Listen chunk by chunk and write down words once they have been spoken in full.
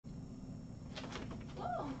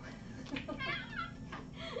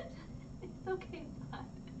okay, Bud.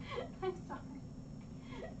 I'm sorry.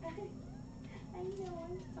 I know,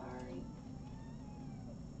 I'm sorry.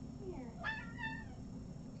 Here.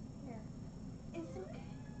 Here. It's okay.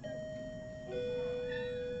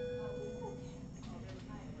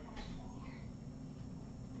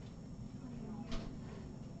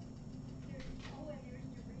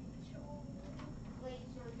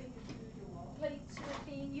 Plate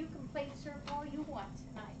surfing. You can plate surf all you want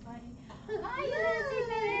tonight, buddy. Hi,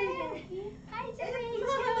 Elizabeth. Hi, Rachel.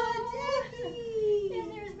 Jacci. And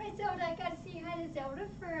there's my Zelda. I gotta say hi to Zelda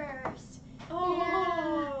first. Oh.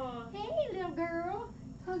 Yeah. Hey, little girl.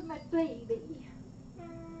 Hug my baby.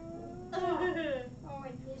 Oh,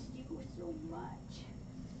 I missed you so much.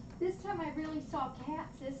 This time I really saw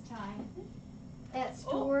cats. This time at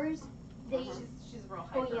stores. They. She's real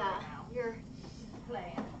hyper right now. You're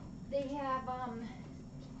playing. They have,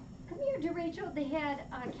 come here to Rachel, they had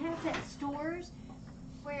cats at stores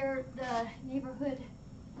where the neighborhood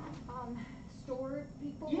store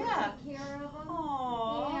people would take care of them.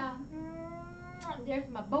 Aww. Yeah. There's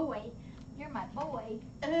my boy. You're my boy.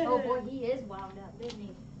 Oh boy, he is wound up, isn't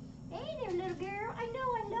he? Hey there, little girl. I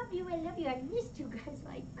know, I love you, I love you. I missed you guys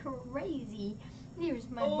like crazy. Here's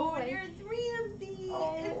my boy. Oh, there's three of these.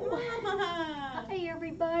 Oh. It's Mama. Hi,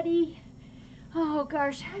 everybody. Oh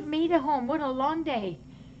gosh, I made it home. What a long day.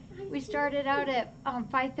 We started out at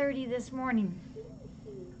 5:30 this morning.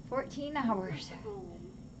 14 hours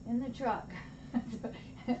in the truck.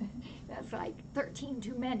 That's like 13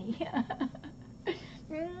 too many. I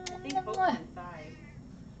think Hope's inside.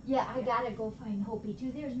 Yeah, I gotta go find Hopi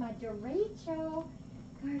too. There's my Rachel.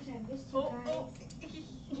 Gosh, I missed you guys.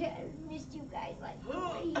 Yeah, I missed you guys like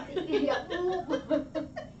crazy. Yeah.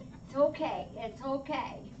 It's okay. It's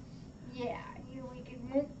okay. Yeah, we can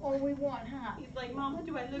move all we want, huh? He's like, Mama,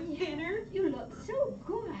 do I look thinner? You look so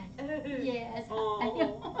good. Yes.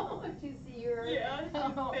 Oh. Did you see her? Yeah, she's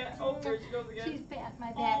fat. Oh, there she goes again. She's patting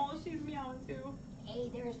my back. Oh, she's meowing too. Hey,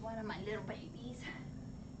 there's one of my little babies.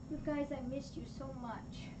 You guys, I missed you so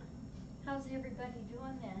much. How's everybody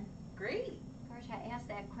doing then? Great. Gosh, I ask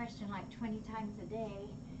that question like 20 times a day.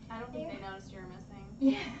 I don't think they noticed you're missing.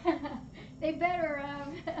 Yeah, they better.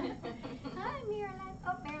 Hi, Marilyn.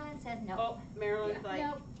 Oh, Marilyn says no. Oh, Marilyn's like,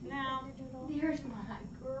 nope. no. There's my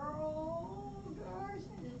girl. Gosh,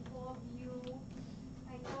 I just love you.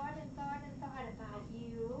 I thought and thought and thought about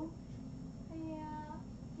you. Yeah.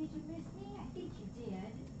 Did you miss me? I think you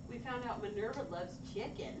did. We found out Minerva loves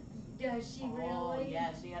chicken. Does she really? Oh,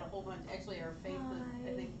 yeah, she had a whole bunch. Actually, her face is,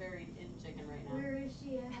 I think, buried in chicken right now. Where is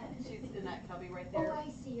she at? She's in that cubby right Oh, there. I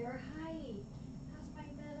see her. Hi. How's my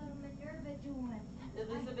little Minerva doing?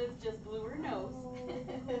 Elizabeth just blew her nose. Oh, good.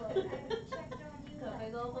 I haven't checked on you. The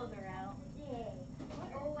big old booger out. Today.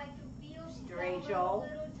 Oh, I can feel she's got a Rachel.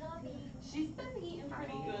 little tummy. She's been eating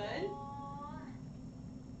pretty good. Aw.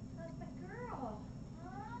 How's my girl?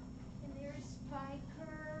 Huh? And there's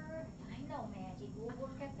Spiker. I know, Magic. We'll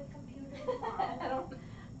work at the computer tomorrow. I don't know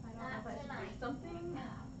if I should do something.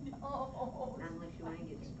 Oh, Not unless you want to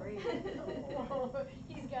get sprayed. oh,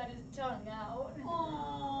 he's got his tongue out.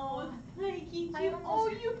 Oh, Mikey, I you. Oh,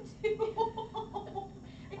 almost- you too.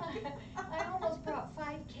 I almost brought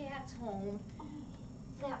 5 cats home.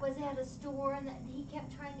 That was at a store, and he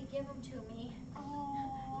kept trying to give them to me.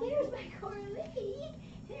 Oh. There's my Corley.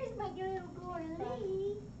 There's my little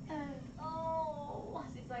Corley. Oh.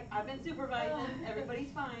 She's like, I've been supervising.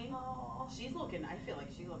 Everybody's fine. Oh. She's looking. I feel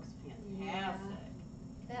like she looks fantastic. Yeah.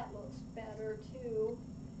 That looks better too.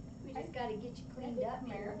 We just got to get you cleaned up.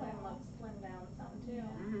 Marilyn looks slimmed down some too.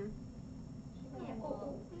 Yeah. Yeah.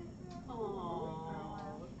 Oh. Oh.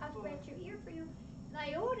 I'll scratch your ear for you.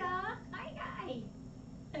 Nyota. Hi, guy.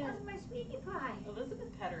 How's my sweetie pie?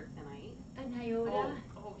 Elizabeth pet her tonight. A Nyota.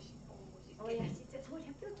 She's Oh, yeah, she says, what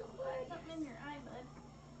have you done? Something in your eye, bud.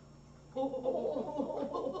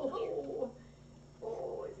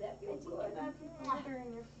 Oh, is that feel good? Glitter in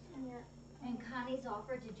your And Connie's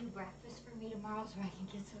offered to do breakfast for me tomorrow so I can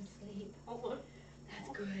get some sleep. Oh, look. That's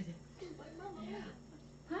good. Yeah.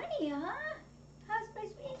 Honey, huh? How's my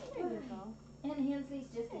sweetie? There you go. And Hensley's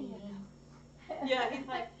just eating. Yeah, he's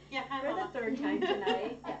like, yeah, hi, For the Mama. third time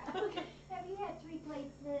tonight. Have you had 3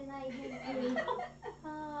 plates tonight, Hensley?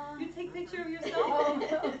 You take picture of yourself?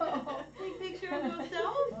 Oh. Take picture of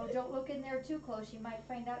yourself? Oh, don't look in there too close. You might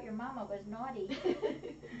find out your mama was naughty.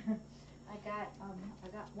 I got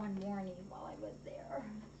one warning while I was there.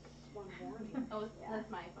 One morning. Oh, Yeah. that's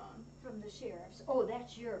my phone. From the sheriff's. Oh,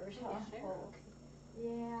 that's yours, huh? The sheriff's.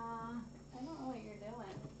 Yeah. I don't know what you're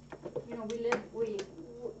doing. You know,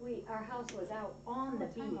 our house was out on the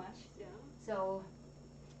Time beach. lapse. Yeah. So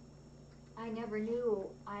I never knew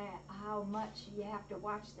how much you have to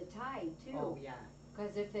watch the tide too. Oh, yeah.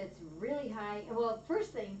 Because if it's really high, well,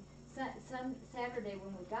 first thing, some Saturday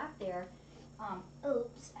when we got there,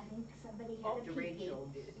 oops, I think somebody had a pee-pee. Rachel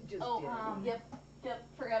did. Yep,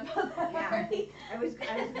 forgot about that Yeah. already. I was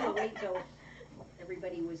gonna wait till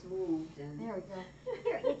everybody was moved and. There we go.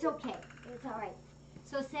 Here, it's okay. It's all right.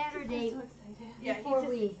 So Saturday, I'm so excited. before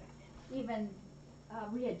we even,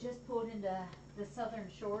 we had just pulled into the Southern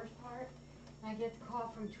Shores part. And I get the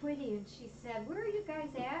call from Twitty, and she said, "Where are you guys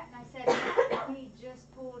at?" And I said, "We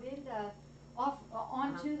just pulled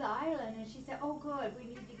onto the island." And she said, "Oh, good. We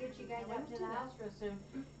need to get you guys up to the house real soon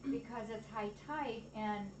because it's high tide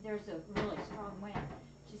and there's a really strong wind."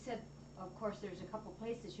 She said, "Of course, there's a couple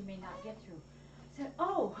places you may not get through." I said,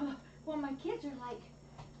 "Oh, well, my kids are like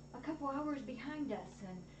a couple hours behind us."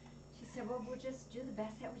 And she said, "Well, we'll just do the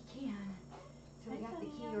best that we can." So we got the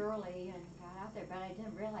key early and got out there, but I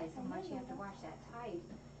didn't realize how much you have to watch that tide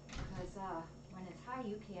because when it's high,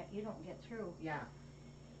 you don't get through. Yeah.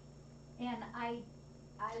 And I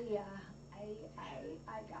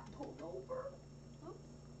got pulled over. Oops.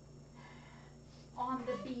 On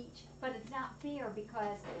the beach, but it's not fair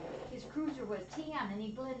because his cruiser was tan and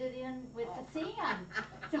he blended in with the sand.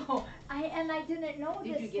 So I didn't know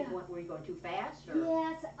this. Did you get one? Were you going too fast or?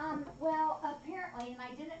 Yes, well, apparently, and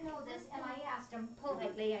I didn't know this, and I asked him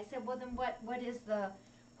politely, I said, "Well, then what is the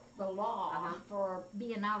law for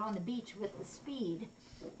being out on the beach with the speed?"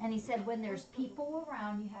 And he said, "When there's people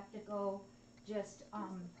around, you have to go just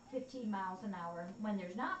 15 miles an hour. When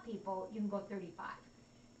there's not people, you can go 35.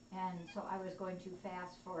 And so I was going too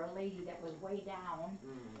fast for a lady that was way down,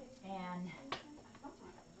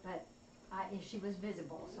 but she was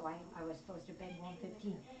visible, so I was supposed to bang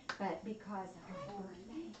 115. But because of her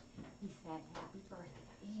birthday, he said, "Happy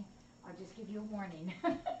birthday. I'll just give you a warning."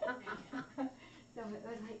 So it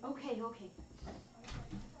was like, okay.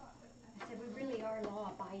 I said, "We really are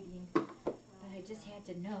law abiding, but I just had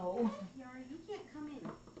to know." Yara, you can't come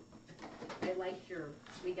in. I liked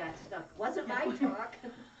we got stuck. Wasn't my truck.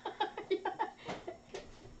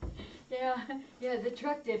 Yeah, the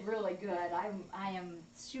truck did really good. I am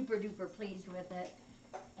super duper pleased with it.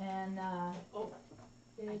 And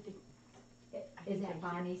is that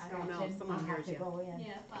Bonnie I don't know. scratching? Someone I'll have hears to you. go in.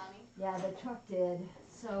 Yeah, Bonnie. Yeah, the truck did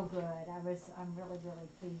so good. I'm really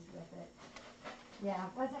pleased with it. Yeah,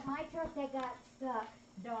 wasn't my truck that got stuck,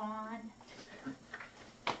 Dawn?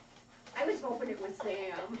 I was hoping it was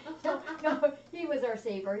Sam. No, he was our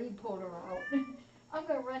saver. He pulled her out. I'm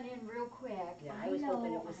gonna run in real quick. Yeah, I was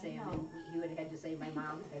hoping it was Sam, and he would have had to say my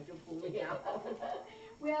mom had to pull me out.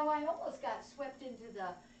 Well, I almost got swept into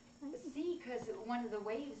the sea because one of the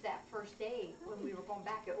waves that first day when we were going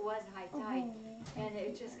back, it was high tide, and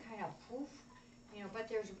it just kind of poof, But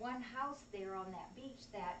there's one house there on that beach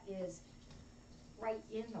that is right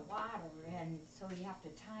in the water, and so you have to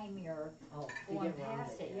time your going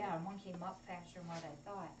past it. Yeah, and one came up faster than what I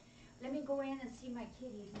thought. Let me go in and see my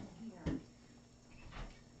kitties in here.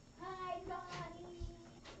 Hi, Donnie.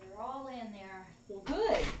 They're all in there. Well,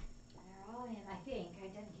 good. They're all in, I think. I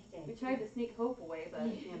didn't get We to. tried to sneak Hope away, but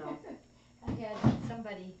I had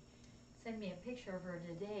somebody send me a picture of her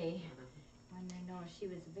today when they know she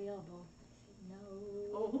was available. I said, no.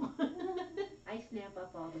 Oh. I snap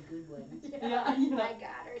up all the good ones. Yeah. I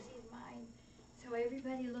got her. She's mine. So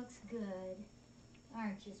everybody looks good.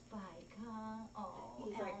 Aren't you, Spike, huh? Oh,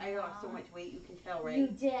 He's like, I lost so much weight, you can tell, right? You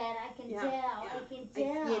did. I can Yeah, tell. yeah. I can I'm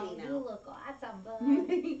tell. skinny now. You look awesome, bud. I'm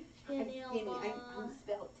Skinny, skinny, I'm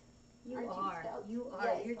svelte. You Aren't you are. svelte? You are.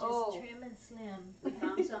 Yes. You're just Oh. trim and slim. We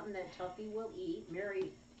found something that Tuffy will eat.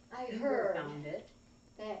 Mary I Huber heard found it.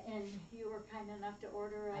 that, and you were kind enough to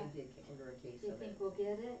order. I did order a case Do you of think it. we'll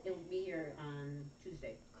get it? It'll be here on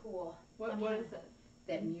Tuesday. Cool. What is it?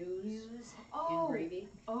 That Muse Muse. Oh. gravy.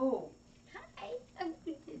 Oh. Hi. I'm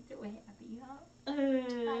so happy, huh? I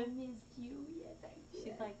Uh, missed you. Yes, I did.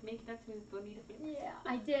 she's like, make it up to me, Bonita. Yeah,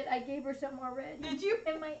 I did. I gave her some already. Did you?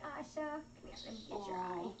 And my Asha. Come here, let me get your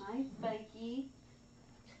eye. Oh, hi, Spikey.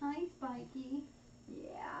 Hi, Spikey.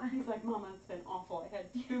 Yeah. He's like, Mama, it's been awful. I had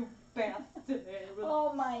 2 baths today. It was,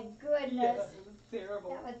 Oh my yeah, goodness. it was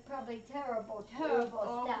terrible. That was probably terrible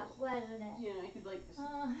awful. stuff, wasn't it? Yeah, he's like, this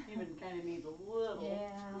Uh, even kind of needs a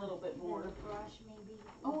yeah. little bit more. Brush maybe.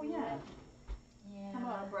 Oh, yeah. Yeah. How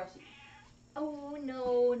about a brushy? Oh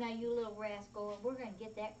no, now you little rascal. We're gonna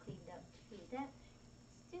get that cleaned up too. That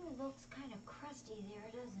still looks kind of crusty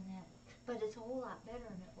there, doesn't it? But it's a whole lot better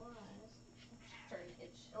than it was. Sorry,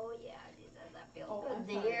 itch. Oh yeah, that feels Oh, good. I'm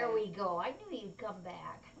sorry, There guys. we go. I knew you'd come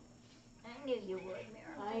back. I knew you would,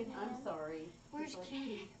 Marilyn. I'm sorry. Where's Sorry.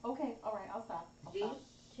 Cutie? Okay, all right, I'll stop. I'll See? stop.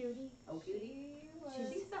 Cutie? Oh, cutie.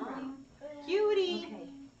 She's She's fine.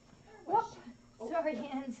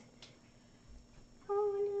 friends.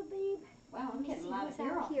 Oh, little babe. Wow, I'm Let me getting see a lot of what's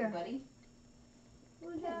hair out off here. you, buddy. We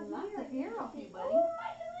Getting got lots of hair off you, buddy. Oh,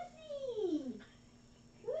 my Lucy!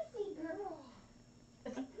 Lucy girl.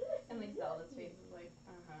 And like Zelda's face is like,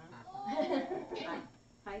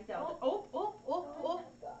 Hi, Zelda. Oh.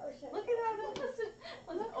 Gosh, Look at all the, listen.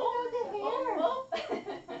 Look at all the hair.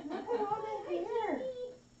 Look at all the hair.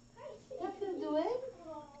 That feel good?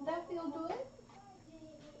 That feel good?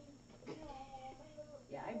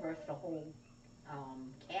 Yeah, I brushed a whole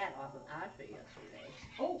cat off of Asha yesterday.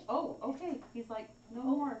 Oh, okay. He's like, no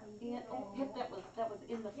more. And, that was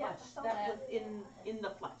in the Yeah, flesh. I saw That that. was in the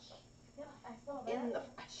flesh. Yeah, I saw In the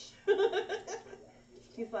flesh.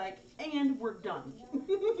 He's like, and we're done.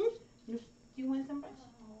 Do you want some brush?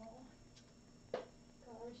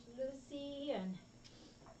 Gosh, Lucy and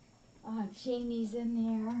Jamie's in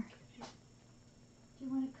there. Do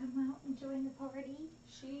you want to come out and join the party?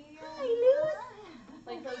 She, Hi, Lucy.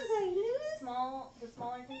 like those Hi, Lucy. the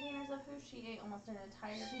smaller containers of food, she ate almost an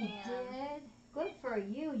entire She can. did. Good for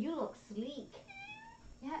you. You look sleek.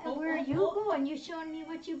 Yeah, and Oh, where are oh, you oh. going? You showing me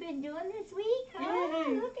what you've been doing this week? Huh?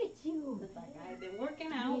 Yay. Look at you. It's like, I've been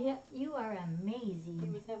working out. Yeah, you are He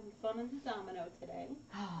amazing. was having fun in the domino today.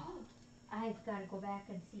 Oh, I've got to go back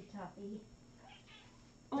and see Tuffy.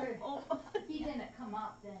 Oh. He didn't come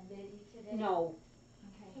up then, did he, today? No.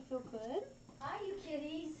 Okay. I feel good. Hi, you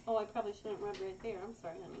kitties. Oh, I probably shouldn't rub right there. I'm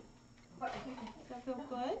sorry, honey. Does that feel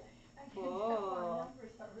good? Whoa.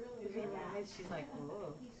 Look at her eyes. She's like,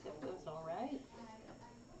 whoa. That feels all right.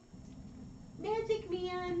 Magic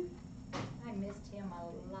Man. I missed him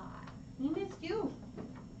a lot. He missed you.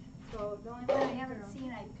 So the only one I haven't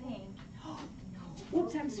seen, I paint.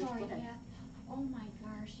 Oops, I'm sorry, Dad. Oh my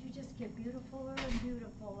gosh, you just get beautifuler and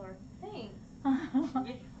beautifuler. Thanks.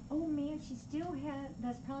 Oh man, she still has,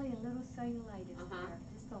 that's probably a little cellulitis Uh-huh. there,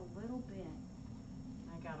 just a little bit.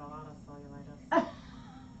 I got a lot of cellulitis.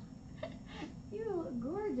 You look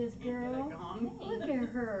gorgeous, Get it girl. gone. Look at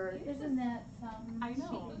her. Isn't that something? I know.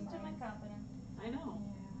 She Boosted my reminds- confidence. I know.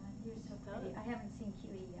 Yeah, you're so Does. pretty. I haven't seen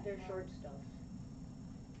Cutie yet. They're though. short stuff.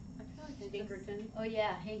 I feel like I just. Pinkerton. Oh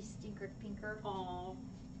yeah, hey Stinker Pinker. Oh.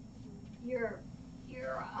 Your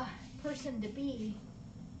person to be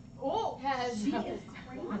Oh. has She is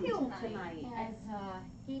Wild tonight. has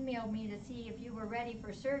emailed me to see if you were ready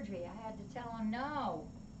for surgery. I had to tell him no.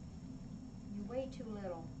 You're way too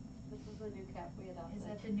little. This is the new cat we adopted. Is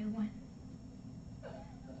that the new one?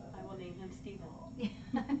 I will name him Steven.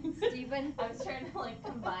 Steven? I was trying to like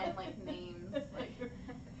combine like names. Like,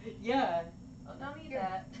 Yeah. oh, don't eat Here.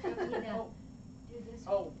 that. Oh. Do this.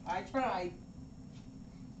 Oh, I tried.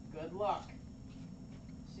 Good luck.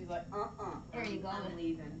 She's like, There you go. I'm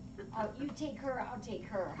leaving. Oh, you take her, I'll take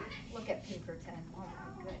her. Look at Pinkerton. Oh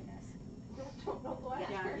my goodness. Don't know why.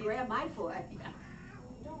 Yeah, he's- grab my foot. You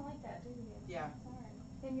don't like that, do you? Yeah.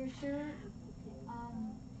 Sorry. And your shirt,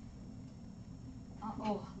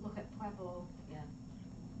 oh, look at Pueblo. Yeah.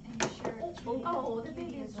 And your shirt. Oh, the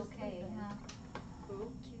Cutie baby is is just okay, sleeping. huh?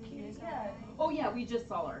 Who? Cutie is Yeah. okay. Oh yeah, we just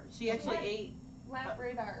saw her. She actually ate. Lap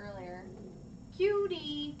radar earlier.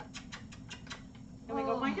 Cutie. Can we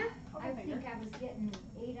go find her? I think I was getting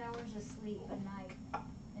 8 hours of sleep a night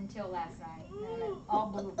until last night, and it all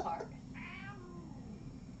blew apart.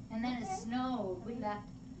 And then it snowed. We got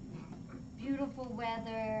beautiful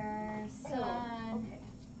weather, sun,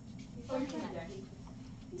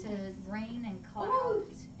 to rain and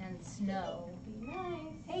clouds and snow. Be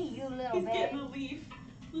nice. Hey, you little He's babe. getting a leaf.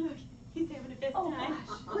 Look, he's having the best Oh, time.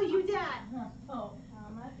 gosh. What you done? Oh,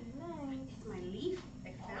 Mama, be nice. It's my leaf.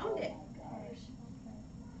 I found it. Gosh.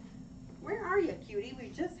 Where are you, cutie? We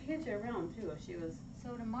just had you around too. She was. so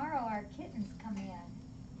tomorrow our kittens come in.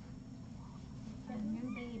 Our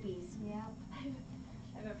new babies, yep. I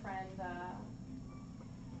have a friend,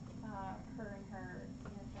 her and her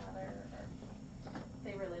grandfather,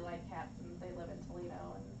 they really like cats and they live in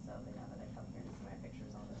Toledo, and so they know that I come here to see my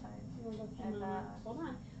pictures all the time. And Hold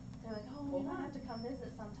on. they're like, oh, we might have to come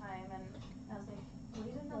visit sometime, and I was like,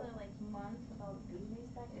 wait another like month with all the babies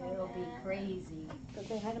that come in. It'll be crazy. Go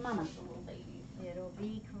say hi to Mama. The little babies. It'll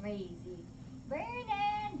be crazy.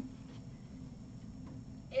 Brandon!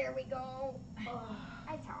 There we go.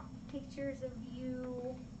 I saw pictures of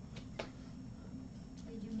you.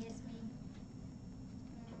 Did you miss me?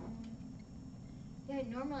 Yeah,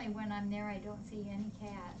 normally when I'm there I don't see any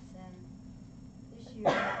cats, and this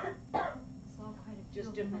year saw quite a few Just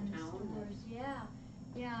of them different in the towns. stores.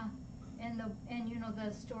 Yeah. And you know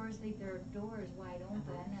the stores leave their doors wide open,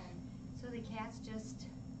 and so the cats just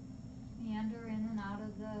meander in and out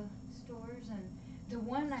of the stores. And the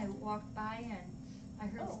one I walked by and I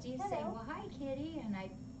heard Oh, Steve say, hello. "Well, hi, kitty," and I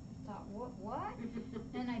thought, what?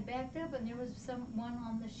 And I backed up and there was one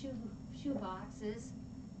on the shoe boxes.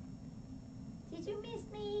 Did you miss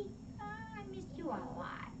me? I missed you a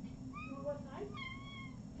lot.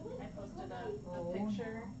 I posted a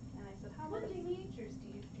picture and I said, how many teenagers do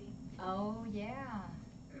you see? Oh, yeah.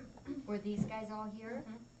 Were these guys all here?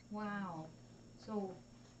 Mhm. Wow. So,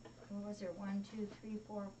 what was there? 1, 2, 3,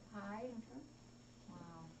 4, 5? Wow.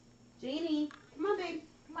 Janie, come on, babe.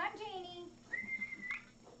 Come on, Janie.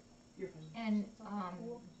 You're fine. And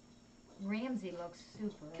Ramsey looks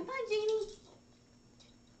super. Come on, Janie.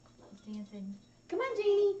 He's dancing. Come on,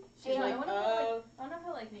 Janie. She's Yeah, like, I wanna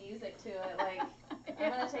put like music to it. Like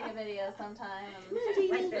I'm gonna take a video sometime and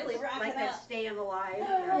Janie. really rock like it that up. staying alive.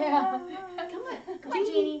 Yeah. Come on. Come on,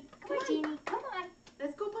 Janie. Come on, Janie. Come on.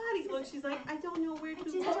 Let's go potty. Look, she's like, I don't know where I to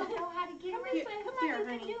just go. don't know how to get around. Here, Come here, on, you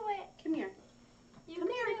honey. can do it. Come here. You Come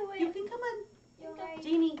can here. do it. You can come on. You're right.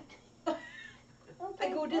 Janie. Okay.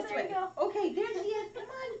 I go this there you way. go. Okay, there she is. Come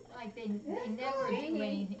on. Like they never do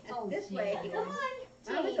anything. Oh, This way. Janie. Come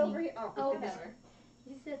on. Mama's over here. Oh, Oh, Whatever.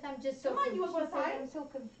 He says, I'm just so Come on, you confused. wanna She go says, outside? I'm so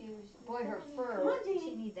confused. Boy, her Come fur. on, Janie.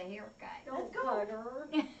 She needs a haircut. don't go. cut her.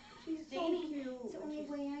 She's so Janie. cute. It's the when only she's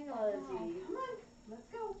way I know fuzzy. how. Come on. Let's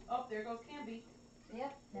go. Oh, there goes Canby.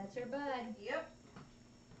 Yep, that's her bud. Yep.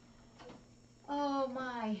 Oh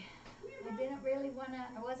my. I didn't really wanna,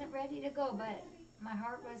 I wasn't ready to go, but my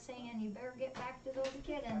heart was saying, you better get back to those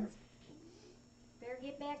kittens. Better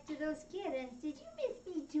get back to those kittens. Did you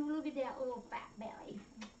miss me too? Look at that little fat belly.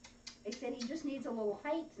 They said he just needs a little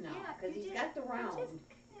height now, Yeah, because you he's just- got the round. Just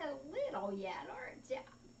kinda little yet, aren't ya?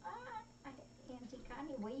 Auntie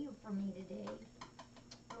Connie waved for me today.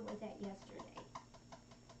 Or was that yesterday?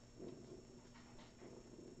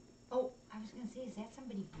 Oh, I was gonna say, is that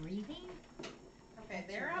somebody breathing? Okay,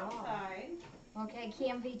 they're outside. Okay,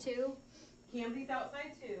 Canby too. Canby's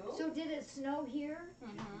outside too. So did it snow here?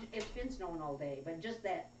 Mhm. It's been snowing all day, but just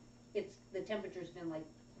that, the temperature's been like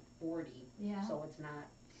 40, Yeah. so it's not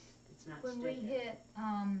When we sticking. hit,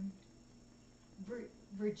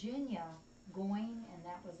 Virginia going, and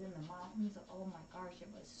that was in the mountains, oh my gosh, it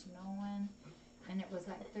was snowing. And it was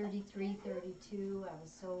like 33, 32. I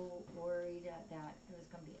was so worried that it was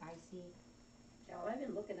gonna be icy. Yeah, well, I've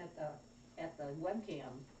been looking at the webcam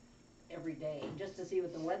every day, just to see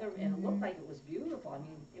what the weather, and it looked like it was beautiful. I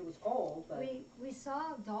mean, it was cold, but. We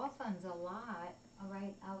saw dolphins a lot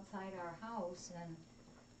right outside our house, and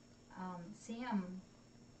Sam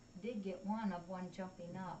did get one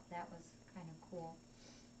jumping up. That was kind of cool.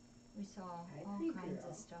 We saw Hi, all pretty kinds girl.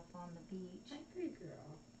 of stuff on the beach. Hi, pretty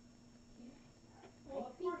girl. Well,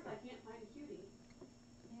 of course I can't find a cutie.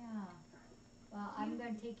 Yeah. Well, I'm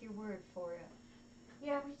gonna take your word for it.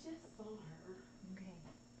 Yeah, we just saw her. Okay.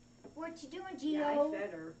 What you doing, Yeah, I Gio?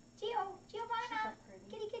 fed her. Gio, She's Giovanna, so pretty.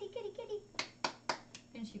 kitty, kitty, kitty, kitty.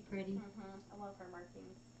 Isn't she pretty? Mhm. I love her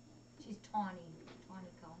markings. She's tawny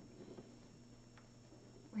color.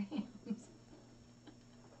 Rams.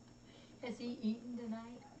 Has he eaten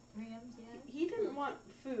tonight, Rams, yet? He didn't want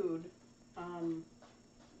food,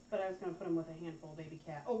 but I was gonna put him with a handful of baby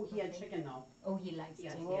cat. Oh, he had Okay. chicken though. Oh, he likes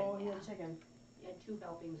Yeah, chicken. he Oh, he yeah. had chicken. He had 2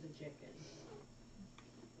 helpings of chicken.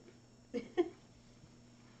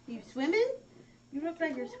 You swimming? You look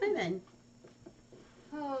like you're swimming.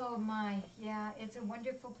 Oh my, yeah, it's a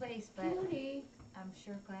wonderful place, but Cutie. I'm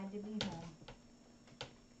sure glad to be home.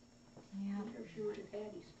 I Yeah. wonder if she went to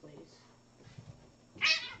Patty's place.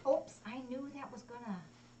 Oops, I knew that was gonna.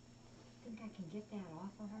 Think I can get that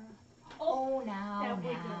off of her? Oh, now. I was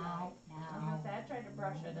gonna say, I tried to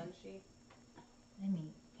brush it and she. Let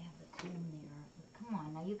me have the comb there. Come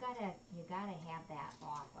on, now you gotta have that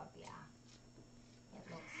off of ya. It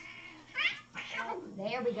looks.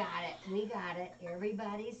 There, we got it.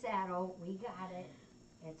 Everybody settle, we got it.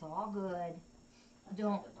 It's all good.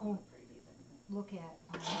 Don't, look at,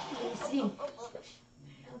 Lucy.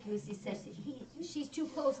 Lucy says she's too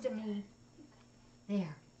close to me.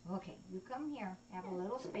 There, okay, you come here, have a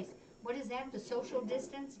little space. What is that, the social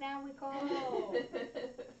distance now we call it? Oh.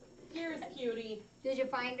 Here's Cutie. Did you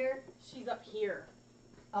find her? She's up here.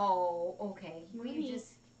 Oh, okay. Will you Cutie.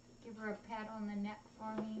 just give her a pat on the neck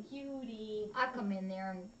for me? Cutie. I'll come in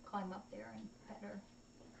there and climb up there and pet her.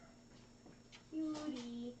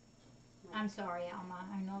 Cutie. I'm sorry, Alma.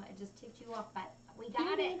 I know that just tipped you off, but we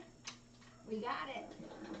got it. We got it.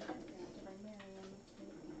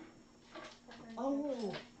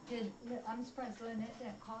 Oh, I'm surprised Lynette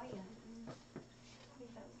didn't call you. I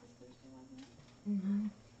think that was this Thursday, wasn't it? Mm-hmm.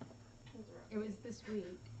 Those were It was this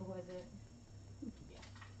week, or was it?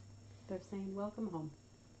 They're saying welcome home.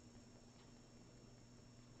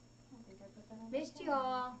 I don't think I put that on. the Missed calendar.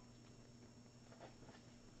 y'all.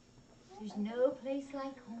 There's no place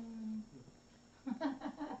like home.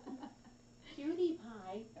 Cutie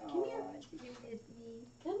pie. Come here. She with me.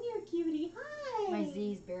 Come here, cutie. Hi. My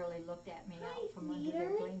Z's barely looked at me Hi, out from under their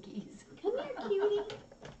Peter. blinkies. Come here, cutie.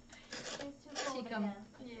 It's too She cold come, again.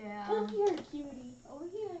 yeah. Come here, cutie. Over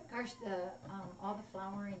here. Gosh, all the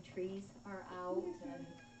flowering trees are out, and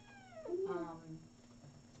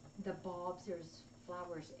the bulbs. There's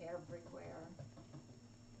flowers everywhere.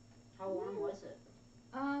 How warm was it?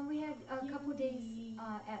 We had a couple days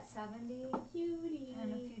at 70, Cutie.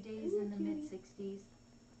 and a few days in the mid-60s.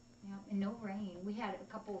 Yeah, and no rain. We had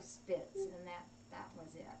a couple spits, and that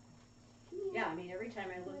was it. Yeah, I mean, every time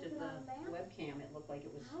I looked at the webcam, it looked like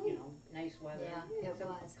it was, nice weather. Yeah, it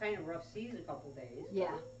was. Kind of rough seas a couple days.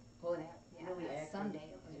 Yeah. Oh, Really that active. Sunday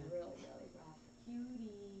it was Yeah. really, really rough.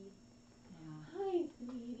 Cutie. Yeah. Hi,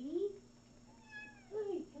 sweetie.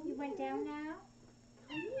 Hi. You went down now?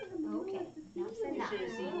 Come here. Okay. Enough's We enough. should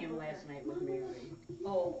have seen him last night with Mary.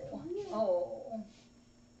 Oh.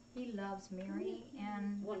 He loves Mary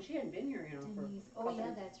and Well, and she hadn't been here, for Denise. Oh,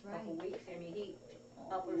 yeah, that's couple right. weeks. I mean, he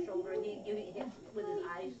up her shoulder, and he with his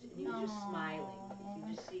eyes, and he was just smiling. You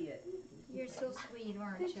could just see it. You're so sweet,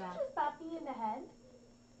 aren't Did you? you just bop me in the head?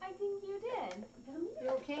 I think you did. You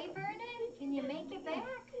okay, Vernon? Can you make it back?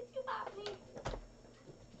 Did you bop me?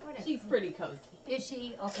 What a- She's pretty cozy. Is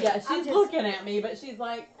she? Okay. Yeah, I'll she's just- looking at me, but she's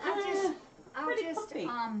like, I'll pretty just puppy.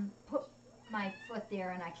 put my foot there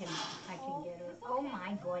and I can get her. Oh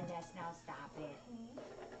my goodness, now stop it.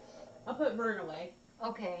 I'll put Vern away.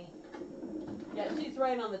 Okay. Yeah, she's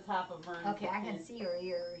right on the top of Vern. Okay, I can see her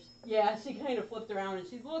ears. Yeah, she kind of flipped around and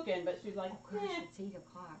she's looking, but she's like, Oh gosh, eh. it's 8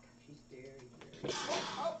 o'clock. She's very, Yes,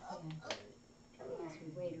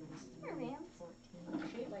 we waited was Here, ma'am. 14.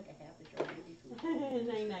 she ate like a half a jar of baby food.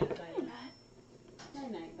 Night night, buddy.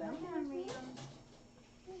 Night night, buddy. Come on, Ram.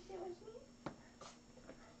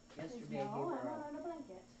 Yesterday, No, I I'm gave her not on a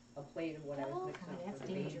blanket. a plate of what I was God, mixing up that's for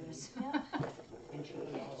the baby, dangerous. and she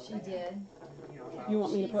ate all of She it. did. About, You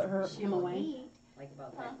want me to put him She'll away? eat. like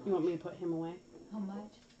about that You want much. me to put him away? How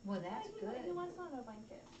much? Well, that's He good. wants on a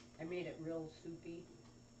blanket. I made it real soupy.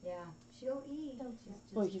 Yeah, she'll eat. Don't She's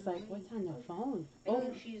just Well, he's like, sweet. what's on your phone? I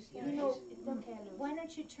think she's, You know, It's okay, Lucy. why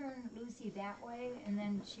don't you turn Lucy that way, and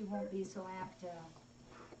then she won't be so apt to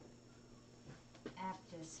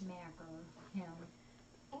smack him.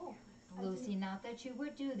 Oh. Lucy, not that you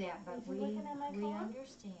would do that, but Is he we looking at my phone?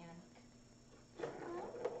 understand.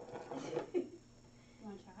 You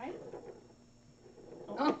want to try?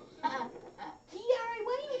 Oh. Kiara,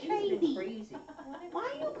 why are you she's been crazy? crazy. Why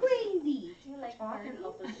are you crazy? Do you like Talking parties?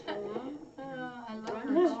 of the storm. I love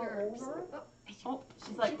Running her all chirps. over. Oh,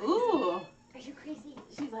 she's like, ooh. Are you crazy?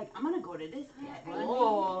 She's like, I'm gonna go to this bed. Are you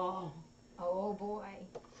Oh. Oh boy.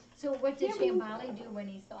 So what did Shambali do when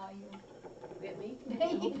he saw you? Get me?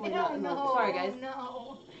 Hopefully not in the- no, sorry, guys.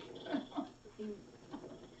 No.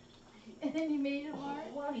 And then he made it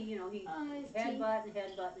hard. Well, he Oh, his teeth. headbutt and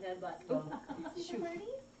headbutt and headbutt. Shoot.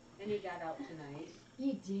 And he got out tonight.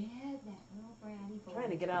 He did, that little bratty boy.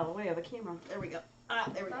 Trying to get out of the way of the camera. There we go. Ah,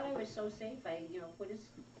 there I we thought I go. was so safe. I, put his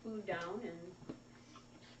food down and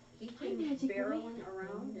he came Magic barreling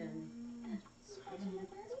around and, Spritzing with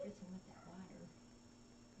that water.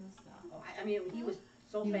 Good stuff. I mean, he was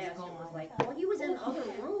so He was fast. It was gone. like, oh, he was in the other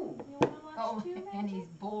room. You wanna watch Oh, two and Magic? he's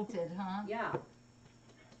bolted, huh? Yeah.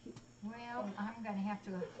 Well, I'm gonna have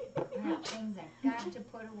to, I have things I've got to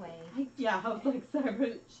put away. Yeah, I was like, sorry,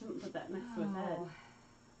 but shouldn't put that next to his head. Oh.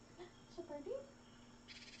 Shepherdy?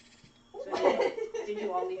 So did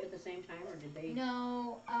you all leave at the same time or did they?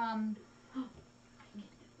 No,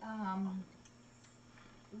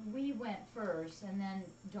 we went first, and then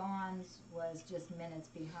Dawn's was just minutes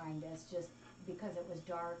behind us, just because it was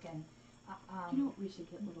dark, and, You know what, we should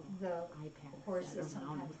get little the iPads. horses that are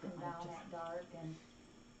sometimes mounted come that are down just- at dark, and,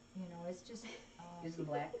 it's just, Is the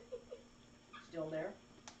black still there?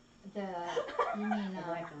 you mean, The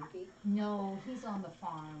black donkey? no, he's on the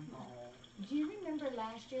farm. Oh. Do you remember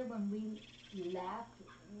last year when we left,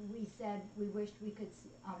 we said we wished we could see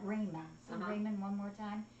Raymond, Raymond one more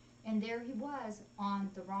time? And there he was on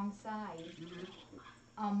the wrong side,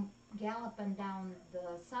 galloping down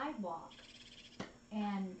the sidewalk.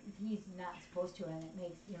 And he's not supposed to, and it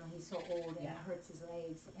makes, he's so old and it hurts his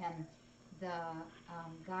legs. And the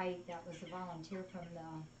guy that was a volunteer from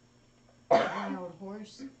the Wild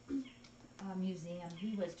Horse Museum,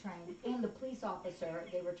 he was trying, and the police officer,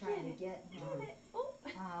 they were trying to get him.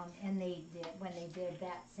 And they did, when they did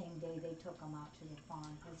that same day, they took him out to the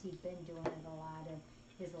farm, because he'd been doing it a lot, and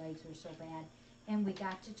his legs were so bad. And we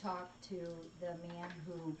got to talk to the man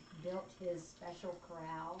who built his special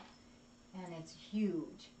corral, and it's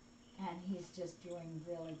huge. and he's just doing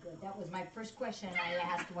really good. That was my first question I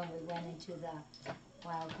asked when we went into the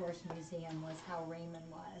Wild Horse Museum was how Raymond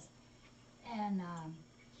was. And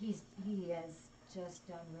he has just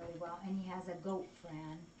done really well. And he has a goat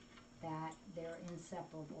friend that they're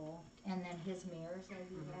inseparable. And then his mares that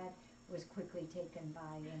he had was quickly taken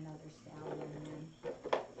by another stallion.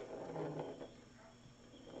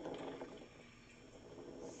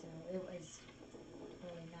 So it was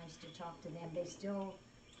really nice to talk to them. They still,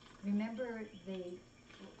 remember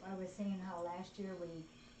I was saying how last year we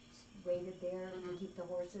waited there to keep the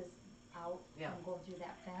horses out from going through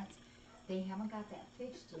that fence. They haven't got that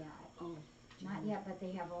fixed yet. Oh. Not yet, but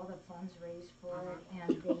they have all the funds raised for it,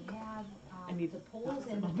 and they have the poles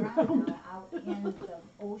in the ground now out in the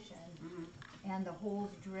ocean, and the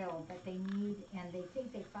holes drilled, but they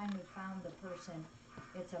think they finally found the person.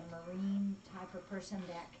 It's a marine type of person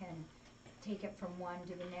that can take it from one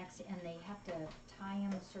to the next, and they have to tie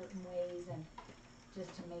them certain ways, and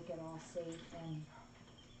just to make it all safe and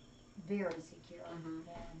very secure. And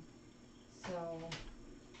so.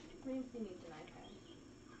 Ramsey needs an iPad.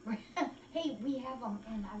 Hey, we have them,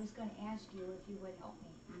 and I was going to ask you if you would help me.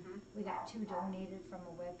 We got 2 donated from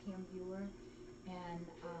a webcam viewer, and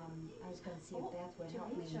I was going to see if Beth would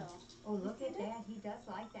help me. Oh, look at that. He does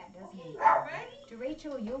like that, doesn't he? To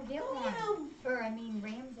Rachel, you'll get one. Or, I mean,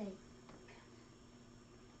 Ramsey.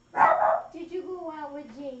 Did you go out with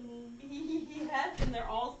Jamie? Yes, and they're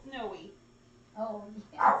all snowy. Oh,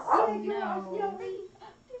 yes. Yeah, you're all snowy.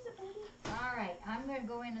 There's a baby. All right, I'm going to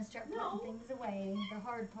go in and start putting things away, the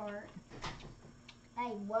hard part.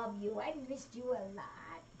 I love you. I missed you a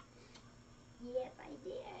lot. Yes, I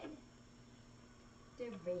did.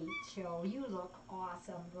 Rachel, you look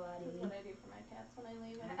awesome, buddy. That's what I do for my cats when I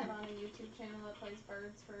leave. I put on a YouTube channel that plays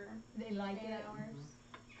birds for They like 8 it. hours.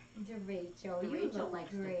 Rachel, you Rachel look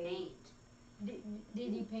likes great. to paint.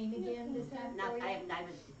 Did he paint again this time for you? I haven't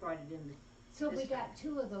brought it in. So we got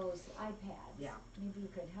 2 of those iPads. Yeah. Maybe you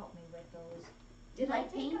could help me with those. Did I I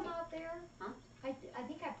take paint them it? out there? Huh? I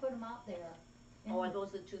think I put them out there. Oh, are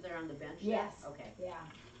those the 2 that are on the bench? Yes. There? Okay. Yeah.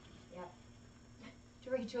 Yep.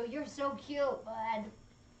 Rachel, you're so cute, bud.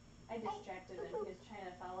 I distracted him. He was trying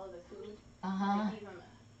to follow the food. Uh-huh. I gave him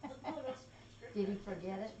a Did he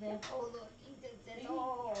forget it then? Oh, look, he did this.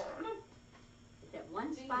 Oh. That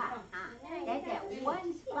one spot, huh? That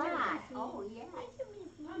one spot. Oh, yes.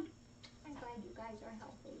 I'm glad you guys are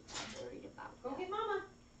healthy. I'm worried about Go that. get Mama.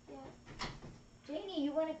 Yeah. Janie,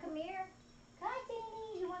 you want to come here? Hi,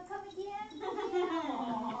 Janie. You want to come again?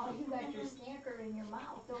 Oh, you got your snacker in your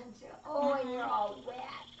mouth, don't you? Oh, and you're all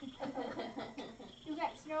wet. You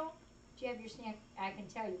got snow? Do you have your snack? I can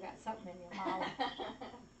tell you got something in your mouth.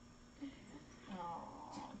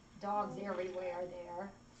 Oh, dogs everywhere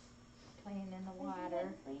there, playing in the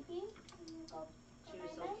water. She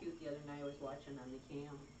was so cute the other night. I was watching on the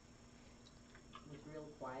cam. It was real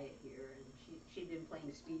quiet here, and she'd been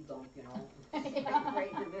playing speed bump, you know,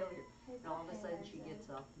 right in the middle here. And all of a sudden she gets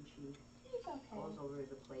up and she goes over to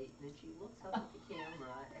the plate, and then she looks up at the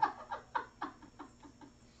camera.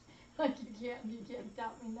 Like you can't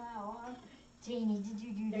stop me now, huh? Janie, did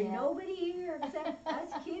you do that? There's nobody here except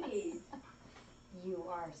us kitties. You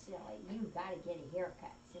are silly. You gotta get a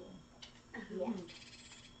haircut soon. Yes.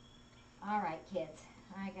 All right, kids.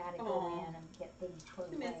 I gotta go in and get things put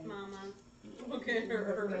away. Miss Mama. Look at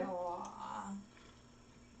her. Aw,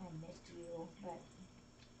 I missed you, but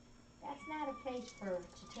that's not a place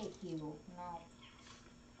to take you. No,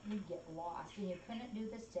 you'd get lost, and you couldn't do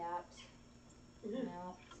the steps.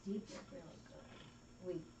 No, Steve did really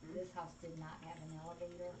good. This house did not have an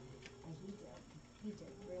elevator, and he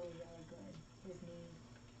did really, really good. His knee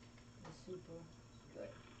was super Good.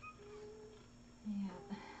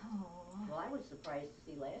 Yeah. Oh. Well, I was surprised to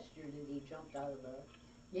see last year that he jumped out of the.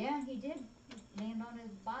 Yeah, he did land on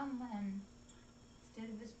his bum and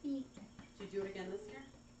instead of his feet. Did you do it again this year?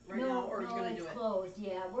 Right now, or are you gonna do it's it? closed.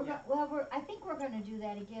 Yeah, I think we're gonna do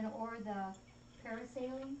that again, or the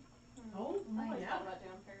parasailing. Oh, I always yeah. thought about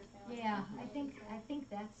doing parasailing. Yeah, I think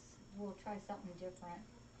we'll try something different.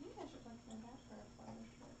 I think I should look for that for a Florida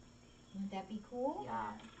trip. Wouldn't that be cool?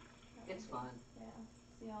 Yeah, That it's would be- fun. Yeah,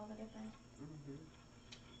 see all the different.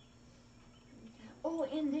 Oh,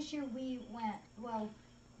 and this year we went,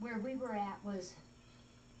 where we were at was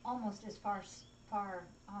almost as far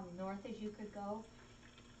north as you could go,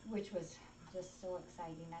 which was just so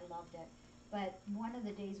exciting. I loved it. But one of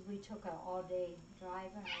the days we took an all-day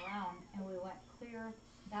driving around, and we went clear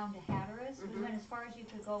down to Hatteras. We went as far as you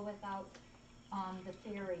could go without the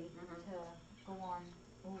ferry to go on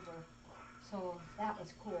over. So that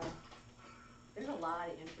was cool. There's a lot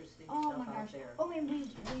of interesting Oh stuff my out gosh. there. Oh, and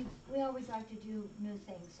we always like to do new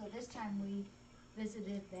things. So this time we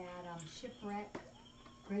visited that shipwreck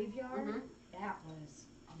graveyard. Mhm. That was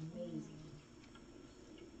amazing.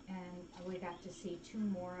 And we got to see 2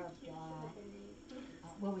 more of the,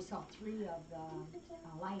 well, we saw 3 of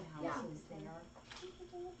the lighthouses there.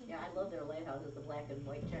 Yeah, I love their lighthouses, the black and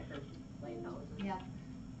white checkered lighthouses. Yeah.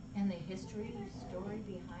 And the history story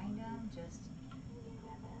behind them, just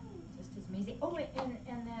as amazing. Oh,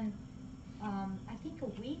 and then I think a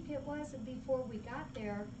week it was before we got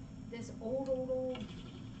there, this old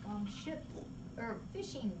ship or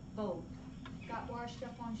fishing boat got washed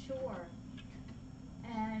up on shore,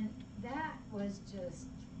 and that was just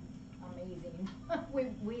amazing. we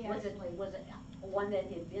Was it one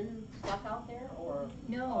that had been stuck out there, or?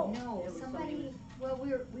 No, it was somebody. Well,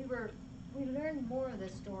 we learned more of the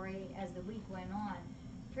story as the week went on.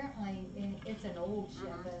 Apparently, it's an old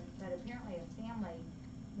ship, but apparently a family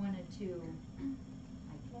wanted to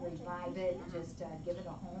revive it, just give it a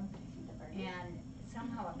home, and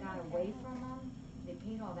somehow it got away from them. They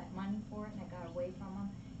paid all that money for it, and it got away from them.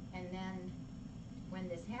 And then when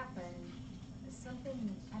this happened,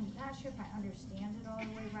 something, I'm not sure if I understand it all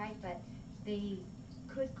the way right, but they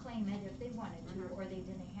could claim it if they wanted to, or they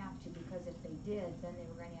didn't have to, because if they did, then they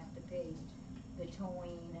were going to have to pay the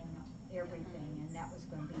towing and everything, and that was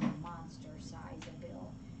going to be a monster size of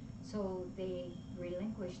bill. So they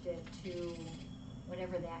relinquished it to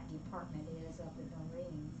whatever that department is of the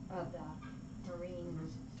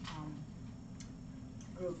Marines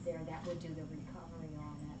group there that would do the recovery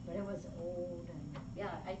on it. But it was old and.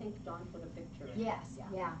 Yeah, I think Dawn put a picture in. Yes,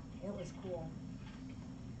 yeah, it was cool.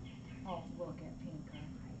 Oh, look at Pinker.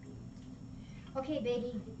 Okay,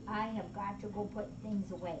 baby, I have got to go put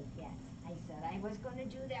things away. Yes, I said I was going to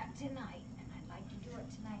do that tonight, and I'd like to do it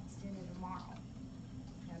tonight instead of tomorrow.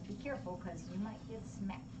 Now be careful, because you might get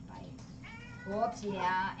smacked by. Whoops,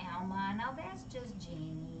 yeah, Alma. Now that's just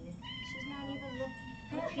Jeannie. She's not even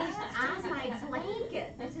looking. This is on my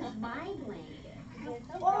blanket. This is my blanket.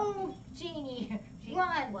 Oh, Jeannie,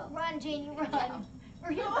 run, Jeannie, run.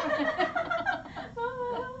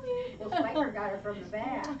 Well, Spiker got her from the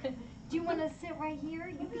back. Do you want to sit right here?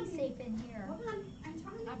 You be safe in here. Hold on, I'm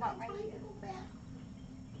trying to go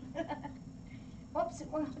back. Whoops,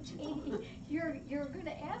 well, Jeannie, you're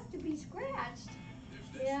gonna ask to be scratched.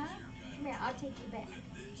 Yeah? Come here, I'll take you back.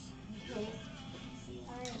 Okay.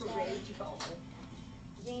 Rachel.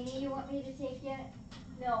 Jeannie, you want me to take you?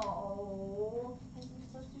 No.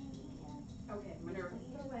 Okay, Minerva,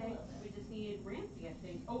 away. We just need Ramsey, I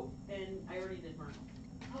think. Oh, and I already did Myrtle.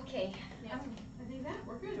 Okay. I think that,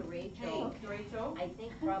 we're good. To Rachel. Hey, Rachel. I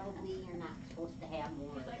think probably you're not supposed to have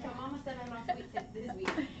more. She's like, oh, Mama said I'm not sweet this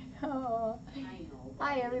week. Oh. I know.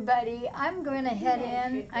 Hi, everybody. I'm going to head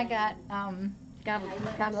in. I got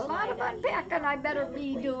a lot of unpacking I better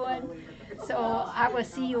be doing. So I will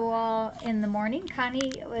see you all in the morning.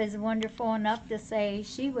 Connie was wonderful enough to say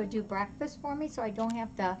she would do breakfast for me, so I don't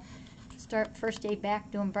have to start first day back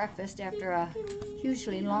doing breakfast after a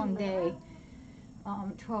hugely long day.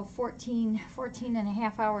 14 and a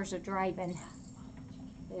half hours of driving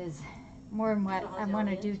is more than what I want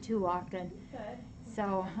to do too often.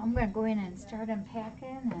 So I'm going to go in and start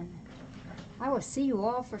unpacking, and I will see you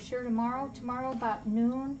all for sure tomorrow. Tomorrow about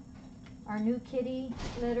noon, our new kitty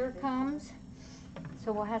litter comes.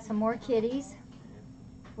 So we'll have some more kitties.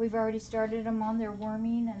 We've already started them on their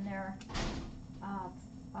worming and their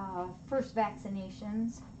first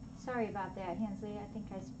vaccinations. Sorry about that, Hensley. I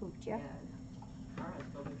think I spooked you. Yeah. Tara's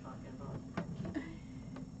still been talking about.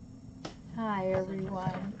 Hi,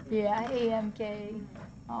 everyone. Yeah, AMK.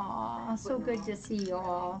 Aw, so good to see you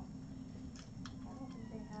all.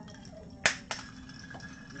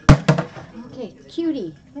 Okay,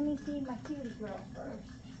 cutie. Let me see my cutie girl first.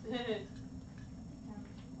 Hi.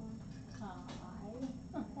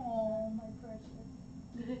 Oh, my precious.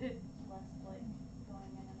 Less like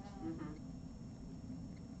going in and out.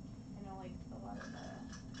 I know like a lot of the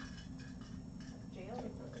jails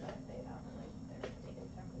and stuff, they have like their taking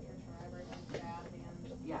temperatures from everyone, staff and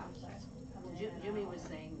Yeah. stuff coming in and Jimmy out. was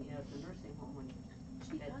saying, at the nursing home when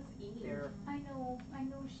She does eat. I know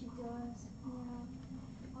she does.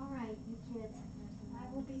 Yeah. All right, you kids.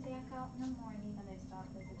 I will be back out in the morning. And they stop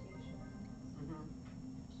visitation.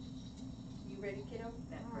 You ready, kiddo?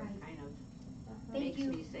 That All part right. kind of Thank makes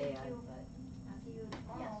you. me sad, Thank you. but. I'll see you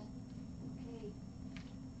tomorrow. Okay.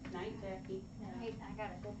 Night, Jackie. Right, I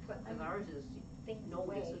gotta go put Because ours is things no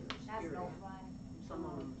away. visitors, That's no period. fun. Some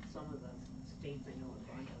of the states I know have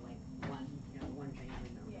gone to like one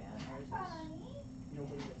family member. Yeah. Ours is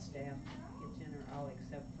nobody but staff gets in or out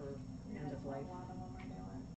except for end of life. A lot of them